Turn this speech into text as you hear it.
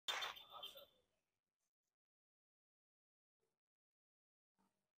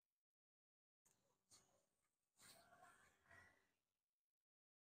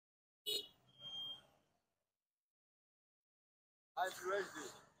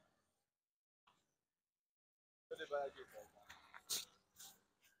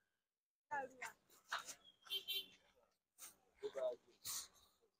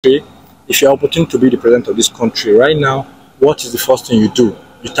If you're opportunity to be the president of this country right now, what is the first thing you do?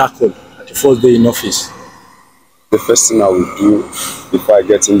 You tackle at the first day in office. The first thing I will do before I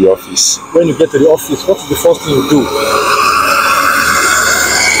get in the office. When you get to the office, what is the first thing you do?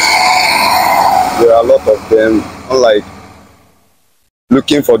 There are a lot of them, unlike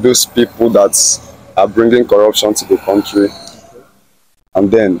looking for those people that are bringing corruption to the country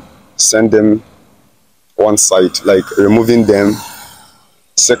and then send them one side, like removing them.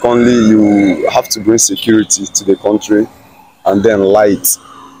 Secondly, you have to bring security to the country, and then light.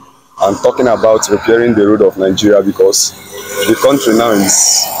 I'm talking about repairing the road of Nigeria because the country now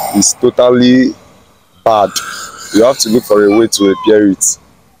is totally bad. You have to look for a way to repair it,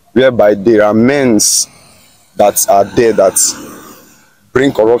 whereby there are men that are there that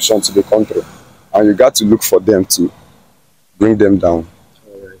bring corruption to the country, and you got to look for them to bring them down.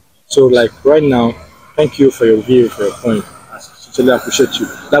 All right. So, like right now, thank you for your view, for your point. I sincerely appreciate you.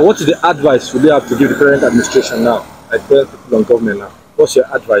 Like, what is the advice would you have to give the current administration now, like the people on government now? What's your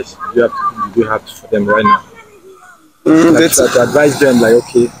advice you have for them right now? To advise them, like,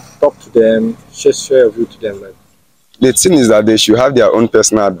 okay, talk to them, share your view to them. Like, the thing is that they should have their own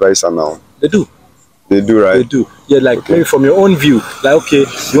personal advisor now. They do. They do, right? They do. Yeah, like okay. Maybe from your own view, like, okay,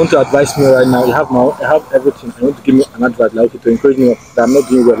 you want to advise me right now. I have everything. I want to give me an advice, like, okay, to encourage me that I'm not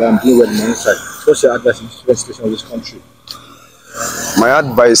doing well, I'm doing well in my own side. What's your advice in the situation of this country? My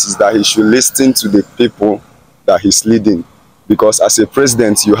advice is that he should listen to the people that he's leading. Because as a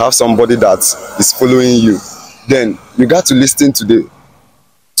president, you have somebody that is following you. Then you got to listen to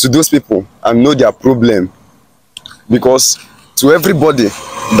those people and know their problem. Because to everybody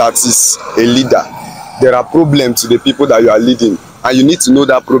that is a leader, there are problems to the people that you are leading, and you need to know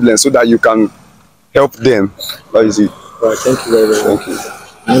that problem so that you can help them. That is it. All right, thank you very much.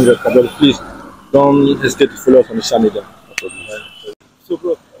 Thank you. Please don't hesitate to follow us on social media. So,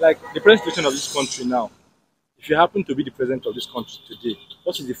 bro, like the presentation of this country now. If you happen to be the president of this country today,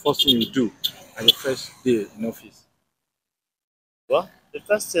 what is the first thing you do on your first day in office? Well, the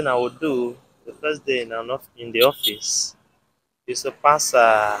first thing I would do, the first day in the office, is to pass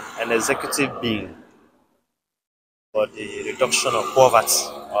an executive bill for the reduction of poverty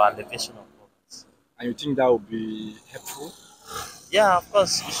or alleviation of poverty. And you think that would be helpful? Yeah, of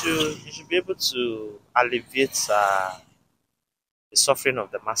course. You should be able to alleviate the suffering of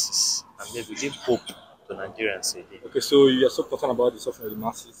the masses and maybe give hope to Nigerians again. Okay, so you are so concerned about the suffering of the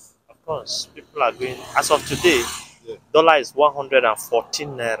masses? Of course, people are going. As of today, dollar is 114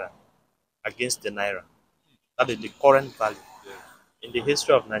 naira against the naira. That is the current value. In the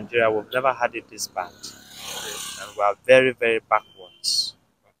history of Nigeria, we've never had it this bad. And we are very, very backwards.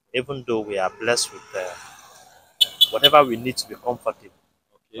 Even though we are blessed with whatever we need to be comfortable,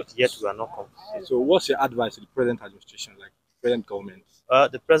 but yet we are not comfortable. So what's your advice to the present administration, like present government?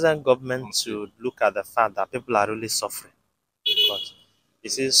 The present government should look at the fact that people are really suffering. Because you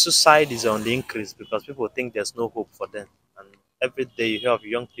see, suicide is on the increase because people think there's no hope for them. And every day you hear of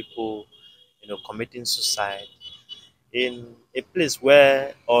young people, committing suicide. In a place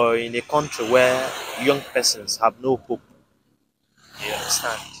where, or in a country where young persons have no hope, you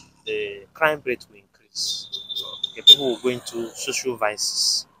understand, the crime rate will increase. Okay, people will go into social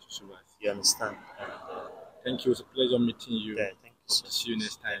vices. You understand? And, thank you. It's a pleasure meeting you. Yeah, thank you. See you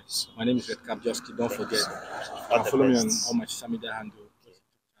next time. My name is Redcap Joski. Don't forget. Follow me on all my social media handle.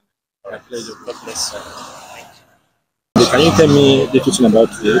 My pleasure. God bless you. Thank you. Can you tell me the thing about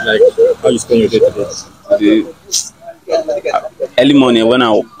today, like how you spend your day today? Early morning when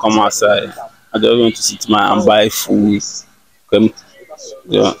I come outside, I just want to sit down and buy food.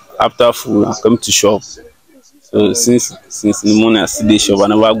 After food, I come to shop. So since in the morning I see the shop, I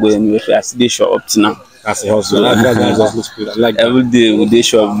never go anywhere. I see the shop up to now. That's a hustle. Like every day we dey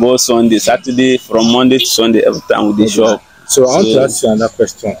shop, both Sunday, Saturday, from Monday to Sunday, every time we dey shop. So I want to ask you another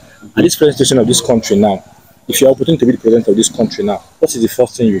question. At this presentation of this country now, if you are opportunity to be the president of this country now, what is the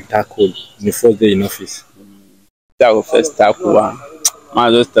first thing you tackle in your first day in office? That will first tackle I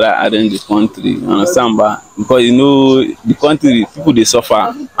just try arrange the country, you understand? But because the country, people they suffer.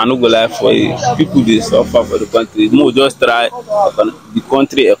 I no go lie for you. People they suffer for the country. More just try the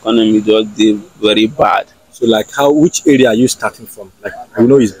country economy just dey very bad. So like which area are you starting from? Like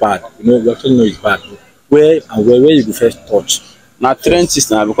it's bad. You actually know it's bad. Where you go first touch? Now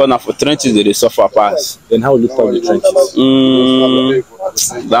trenches now, because now for trenches they suffer pass. Then how you look at the trenches?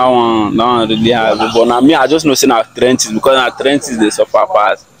 That one really hard. But now me I just know say now trenches, because now trenches they suffer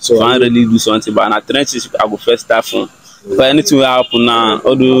pass. So I really do something, but now trenches I go first start from. But anything will happen now,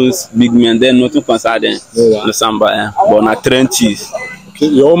 all those big men, then nothing concern them. No samba, yeah. But na trenches. Okay,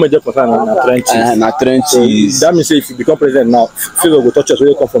 your own major concern na trenches. Na trenches. That means if you become president now, people go touch us when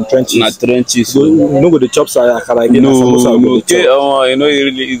you come from trenches. Na trenches. No go the chops akara again. No. Okay, you know it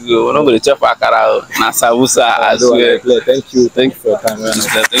really is. We no go the chop akara. Na sabusa as well. Thank you for your time.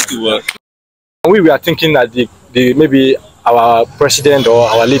 Thank you, boss. We are thinking that the maybe our president or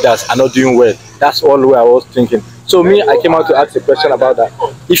our leaders are not doing well. That's all I was thinking. So me, I came out to ask a question about that.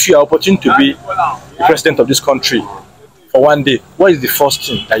 If you are opportune to be the president of this country for one day, what is the first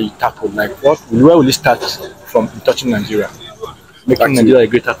thing that you tackle? Like, where will you start from in touching Nigeria, making Nigeria a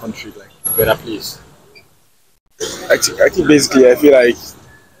greater country, like a better place? I think basically, I feel like if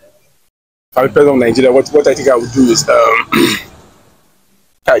I'm president of Nigeria, what I think I would do is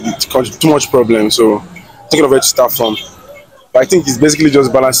too much problem. So thinking of where to start from. But I think it's basically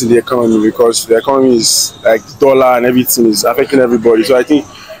just balancing the economy, because the economy is like dollar and everything is affecting everybody. So I think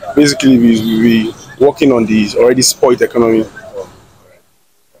basically we working on the already spoiled economy.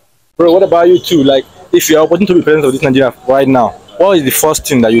 Bro, what about you too? Like, if you are opportunity to be president of this Nigeria right now, what is the first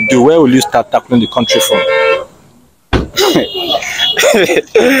thing that you do? Where will you start tackling the country from?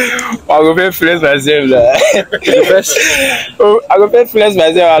 I go pay flex myself. I go pay flex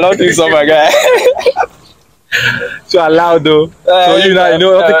myself. I don't think so, my guy. So allowed though. So you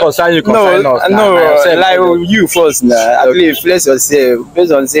know, nothing concern you. Concern us. No, like you first now. At least flex yourself.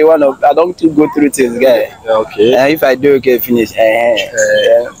 Based on say one of I don't go through things, guy. Okay. And if I do okay, finish.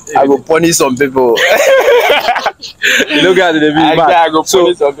 I go punish some people. You know, guys, I go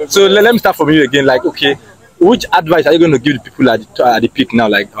punish some people. So let me start from you again. Like, okay, which advice are you going to give the people at the peak now,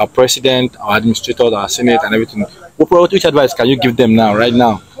 like our president, our administrators, our senate, and everything? Which advice can you give them now, right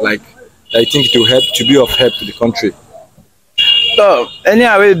now, like? I think it will help to be of help to the country. So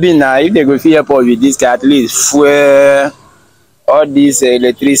anyhow we be now, if they go feel help with this guy, at least fuel, all this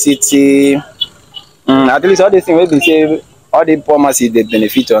electricity, at least all these things we say, all the poor masses they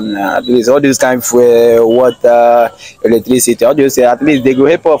benefit on at least all these kind of fuel, water, electricity, all those at least they go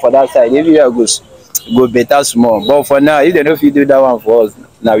help us for that side. Everywhere go better small. But for now, if they don't feel do that one for us,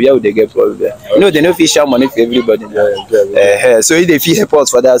 now where would they get problem? You know, they don't feel share money for everybody. So if they feel help us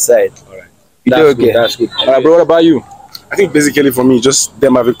for that side. That's good. That's good. Bro, what about you? I think basically for me, just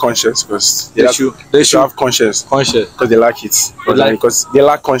them having conscience, because they should have conscience. Because they lack it. Because they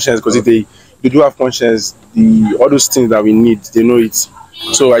lack conscience. Because if they do have conscience, all those things that we need, they know it.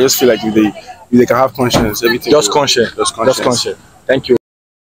 So I just feel like if they can have conscience, everything. Just conscience. Thank you.